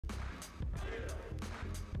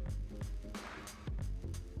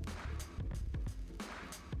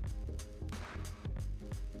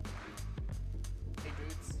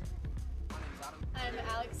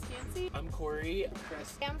Kelsey. I'm Corey.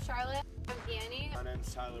 Chris. I'm Charlotte. I'm Annie. My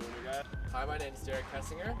name's Tyler Wintergard. Hi, my name's Derek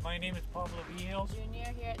Kessinger. My name is Pablo Villegas. Junior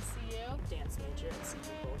here at CU. Dance major at CU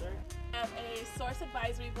Boulder. I'm a Source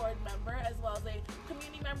Advisory Board member as well as a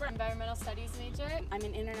community member. Environmental Studies major. I'm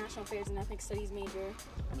an International Affairs and Ethnic Studies major.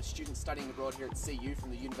 I'm a student studying abroad here at CU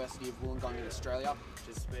from the University of Wollongong in Australia.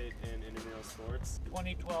 Participate in intramural sports.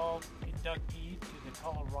 2012 inductee to the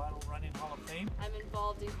Colorado Running Hall of Fame. I'm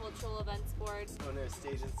involved in cultural events boards. Owner of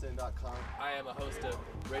Stagenson.com. I am a host of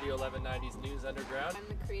Radio 1190's News Underground. I'm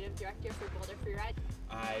the creative director for Boulder Free Ride.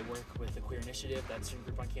 I work with the Queer Initiative, that student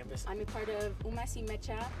group on campus. I'm a part of Umasi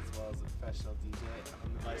Mecha. As well as a professional DJ.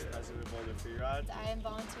 I'm the vice president of Boulder Free Ride. I am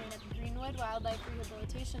volunteering at the Greenwood Wildlife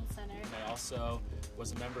Rehabilitation Center. I also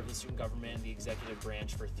was a member of the student government and the executive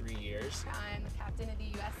branch for 3 years. I'm the captain of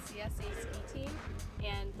the USCSA ski team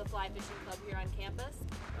and the fly fishing club here on campus.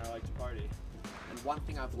 I like to party. And one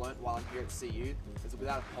thing I've learnt while I'm here at CU is that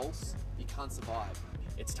without a pulse, you can't survive.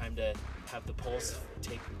 It's time to have the Pulse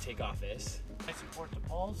take office. I support the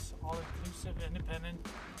Pulse, all-inclusive, independent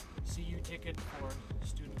CU ticket for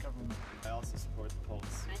student government. I also support the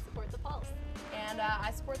Pulse. I support the Pulse. And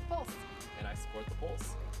I support the Pulse. And I support the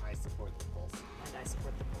Pulse. I support the pulse. And I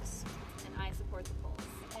support the Pulse. And I support the Pulse.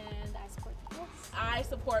 And I support the Pulse. I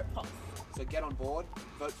support Pulse. So get on board,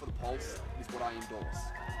 vote for the pulse is what I endorse.